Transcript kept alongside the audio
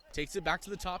Takes it back to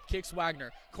the top, kicks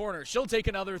Wagner. Corner, she'll take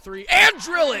another three and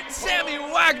drill it! Sammie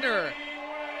Wagner!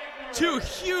 2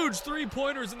 huge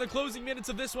three-pointers in the closing minutes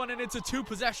of this one, and it's a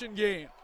 2-possession game.